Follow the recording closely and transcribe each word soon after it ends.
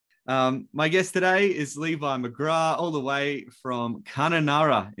My guest today is Levi Mcgrath, all the way from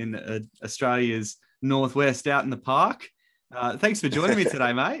Kununurra in Australia's northwest, out in the park. Thanks for joining me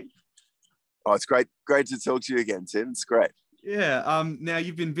today, mate. Oh, it's great to talk to you again, Tim. It's great. Yeah. Now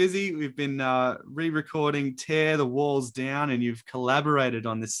you've been busy. We've been re-recording "Tear the Walls Down," and you've collaborated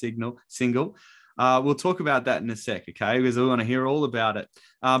on this single. We'll talk about that in a sec, okay? Because we want to hear all about it.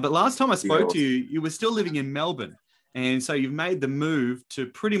 But last time I spoke to you, you were still living in Melbourne. And so you've made the move to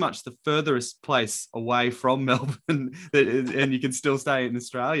pretty much the furthest place away from Melbourne, and you can still stay in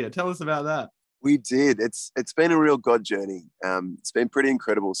Australia. Tell us about that. We did. It's been a real God journey. It's been pretty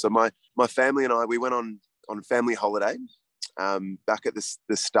incredible. So my family and I, we went on family holiday back at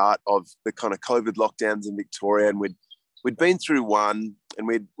the start of the kind of COVID lockdowns in Victoria, and we'd been through one, and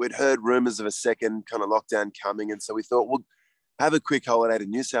we'd heard rumours of a second kind of lockdown coming, and so we thought we'll have a quick holiday to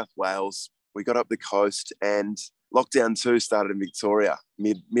New South Wales. We got up the coast, and lockdown 2 started in Victoria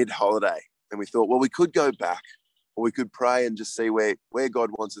mid holiday, and we thought, well, we could go back, or we could pray and just see where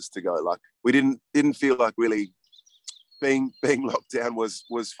God wants us to go. Like, we didn't feel like really being locked down was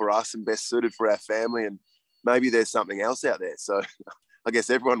for us and best suited for our family, and maybe there's something else out there. So I guess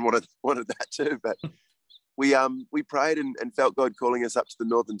everyone wanted that too. But we prayed and felt God calling us up to the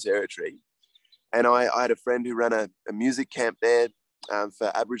Northern Territory, and I had a friend who ran a music camp there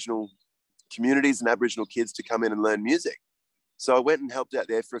for Aboriginal communities and Aboriginal kids to come in and learn music. So I went and helped out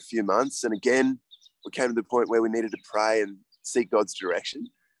there for a few months, and again we came to the point where we needed to pray and seek God's direction.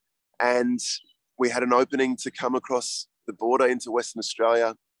 And we had an opening to come across the border into Western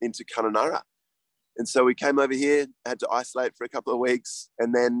Australia, into Kununurra. And so we came over here, had to isolate for a couple of weeks,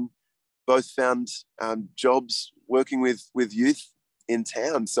 and then both found jobs working with youth in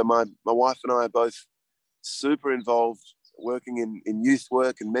town. So my wife and I are both super involved working in youth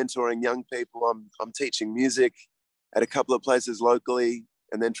work and mentoring young people. I'm teaching music at a couple of places locally,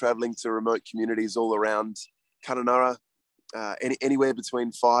 and then traveling to remote communities all around Kununurra, anywhere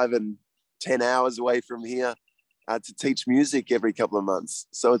between 5 and 10 hours away from here, to teach music every couple of months.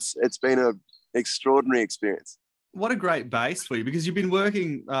 So it's been an extraordinary experience. What a great base for you, because you've been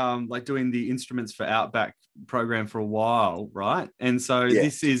working like doing the instruments for Outback program for a while, right? And so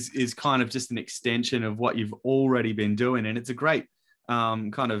This is kind of just an extension of what you've already been doing, and it's a great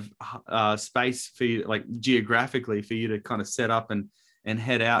kind of space for you, like geographically, for you to kind of set up and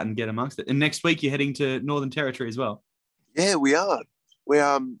head out and get amongst it. And next week you're heading to Northern Territory as well. Yeah, we are.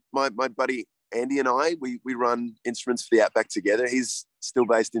 My buddy Andy and I, we run instruments for the Outback together. He's still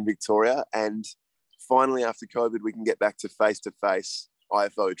based in Victoria, and finally after COVID we can get back to face-to-face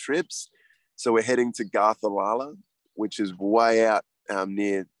IFO trips. So we're heading to Garthalala, which is way out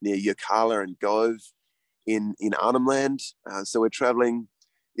near Yirrkala and Gove in Arnhem Land. So we're traveling,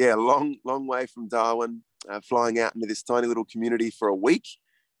 a long way from Darwin, flying out into this tiny little community for a week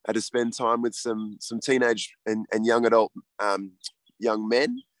to spend time with some teenage and young adult young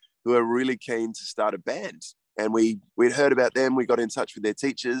men who are really keen to start a band. And we'd heard about them. We got in touch with their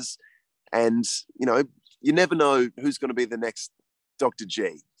teachers, and you never know who's going to be the next Dr.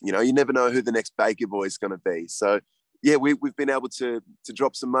 G. You never know who the next Baker Boy is going to be. So we've been able to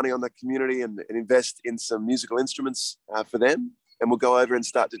drop some money on the community and invest in some musical instruments for them. And we'll go over and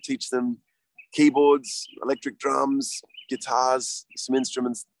start to teach them keyboards, electric drums, guitars, some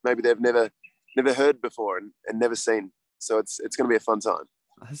instruments maybe they've never heard before and never seen. So it's going to be a fun time.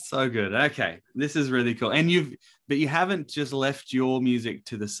 That's so good. Okay, this is really cool. And you haven't just left your music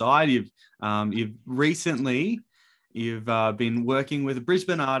to the side. You've recently been working with a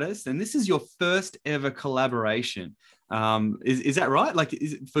Brisbane artist, and this is your first ever collaboration. Is that right? Like,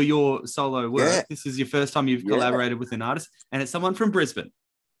 is it for your solo work? Yeah. This is your first time you've collaborated with an artist, and it's someone from Brisbane.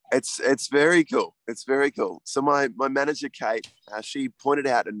 It's very cool. It's very cool. So my manager Kate, she pointed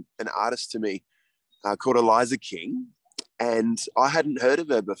out an artist to me called Eliza King. And I hadn't heard of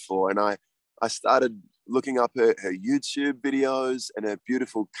her before. And I started looking up her YouTube videos and her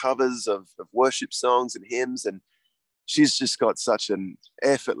beautiful covers of worship songs and hymns. And she's just got such an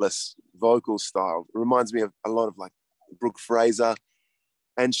effortless vocal style. It reminds me of a lot of like Brooke Fraser.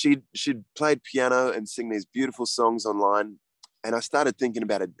 And she'd played piano and sing these beautiful songs online. And I started thinking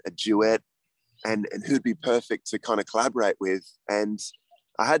about a duet and who'd be perfect to kind of collaborate with. And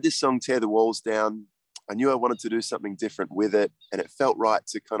I had this song, Tear the Walls Down. I knew I wanted to do something different with it, and it felt right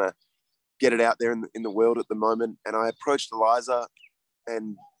to kind of get it out there in the world at the moment. And I approached Eliza,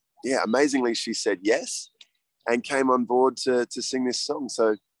 and amazingly, she said yes and came on board to sing this song.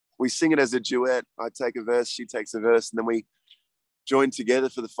 So we sing it as a duet. I take a verse, she takes a verse, and then we join together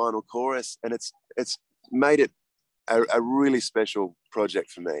for the final chorus. And it's made it a really special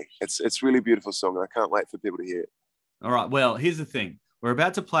project for me. It's a really beautiful song, and I can't wait for people to hear it. All right. Well, here's the thing. We're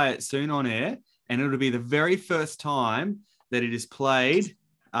about to play it soon on air, and it'll be the very first time that it is played.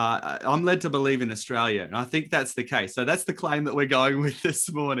 I'm led to believe in Australia, and I think that's the case. So that's the claim that we're going with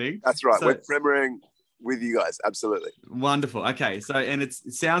this morning. That's right. So, we're premiering with you guys. Absolutely. Wonderful. Okay. So, and it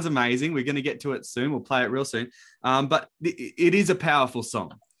sounds amazing. We're going to get to it soon. We'll play it real soon. But it is a powerful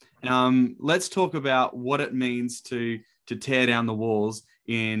song. Let's talk about what it means to tear down the walls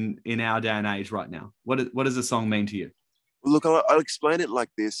in our day and age right now. What does the song mean to you? Look, I'll explain it like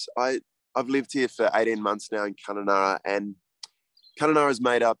this. I've lived here for 18 months now in Kununurra, and Kununurra is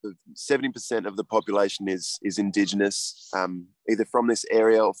made up of 70% of the population is Indigenous, either from this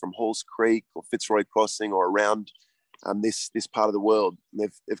area or from Halls Creek or Fitzroy Crossing or around this part of the world.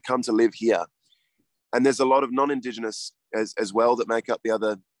 They've come to live here. And there's a lot of non-Indigenous as well that make up the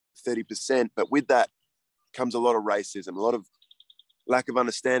other 30%. But with that comes a lot of racism, a lot of lack of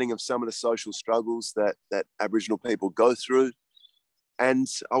understanding of some of the social struggles that Aboriginal people go through. And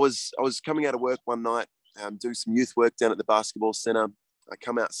I was coming out of work one night, doing some youth work down at the basketball centre. I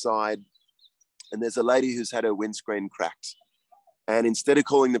come outside and there's a lady who's had her windscreen cracked. And instead of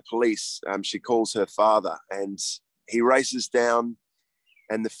calling the police, she calls her father, and he races down,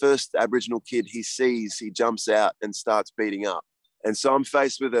 and the first Aboriginal kid he sees, he jumps out and starts beating up. And so I'm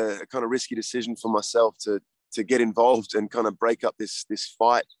faced with a kind of risky decision for myself to get involved and kind of break up this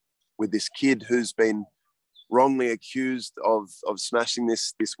fight with this kid who's been wrongly accused of smashing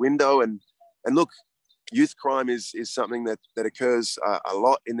this window. And look, youth crime is something that occurs a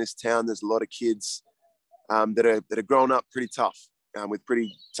lot in this town. There's a lot of kids that are grown up pretty tough, with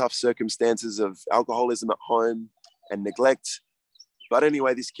pretty tough circumstances of alcoholism at home and neglect. But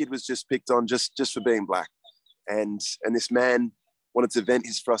anyway, this kid was just picked on just for being black. And this man wanted to vent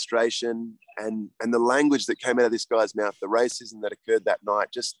his frustration, and the language that came out of this guy's mouth, the racism that occurred that night,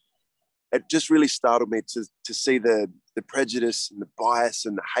 it just really startled me to see the prejudice and the bias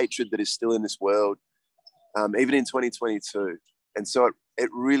and the hatred that is still in this world, even in 2022. And so it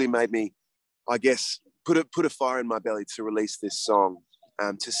really made me, I guess, put a fire in my belly to release this song,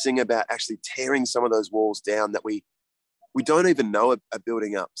 to sing about actually tearing some of those walls down that we don't even know are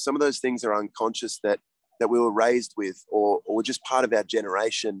building up. Some of those things are unconscious that we were raised with, or were just part of our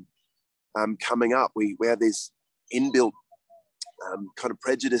generation coming up. We have this inbuilt kind of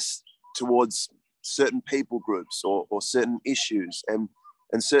prejudice towards certain people groups or certain issues and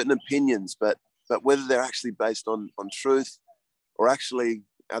certain opinions, but whether they're actually based on truth, or actually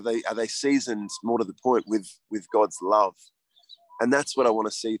are they seasoned, more to the point, with God's love. And that's what I want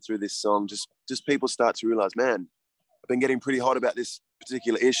to see through this song. Just people start to realize, man, I've been getting pretty hot about this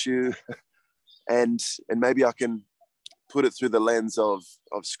particular issue. And maybe I can put it through the lens of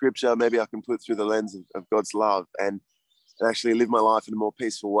scripture. Maybe I can put it through the lens of God's love and actually live my life in a more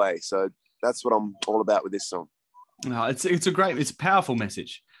peaceful way. So that's what I'm all about with this song. No, it's a powerful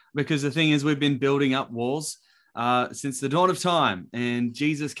message, because the thing is, we've been building up walls since the dawn of time, and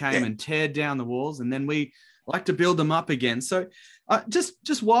Jesus came and teared down the walls, and then we like to build them up again. So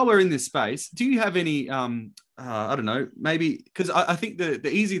just while we're in this space, do you have any, I don't know, maybe, because I think the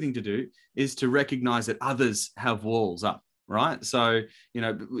easy thing to do is to recognize that others have walls up, right? So,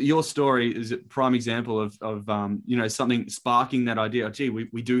 your story is a prime example of something sparking that idea. Gee,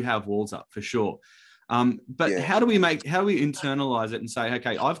 we do have walls up for sure. But how do we internalize it and say,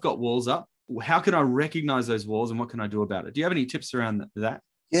 okay, I've got walls up. How can I recognize those walls, and what can I do about it? Do you have any tips around that?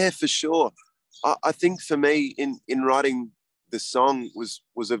 Yeah, for sure. I think for me, in writing the song was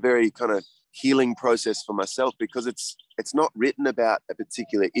a very kind of healing process for myself, because it's not written about a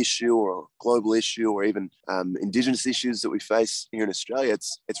particular issue or a global issue or even Indigenous issues that we face here in Australia.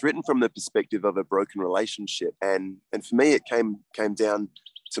 It's written from the perspective of a broken relationship, and for me it came down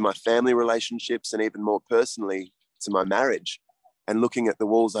to my family relationships, and even more personally to my marriage, and looking at the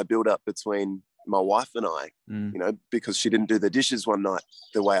walls I built up between my wife and I, because she didn't do the dishes one night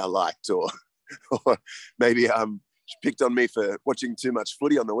the way I liked, or maybe she picked on me for watching too much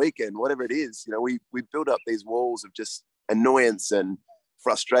footy on the weekend, whatever it is. We build up these walls of just annoyance and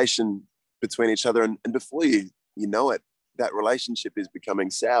frustration between each other. And before you know it, that relationship is becoming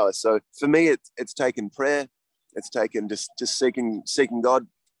sour. So for me, it's taken prayer. It's taken just seeking God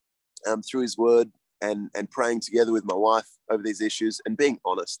through his word and praying together with my wife over these issues and being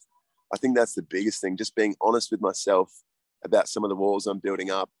honest. I think that's the biggest thing, just being honest with myself about some of the walls I'm building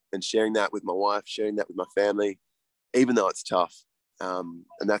up, and sharing that with my wife, sharing that with my family, even though it's tough. And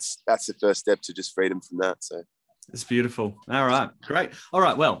that's the first step to just freedom from that. So it's beautiful. All right, great. All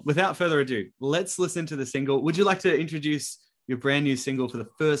right, well, without further ado, let's listen to the single. Would you like to introduce your brand new single for the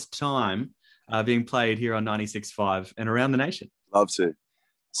first time being played here on 96.5 and around the nation? Love to.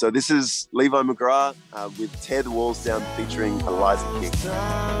 So this is Levi Mcgrath with Tear the Walls Down featuring Eliza King.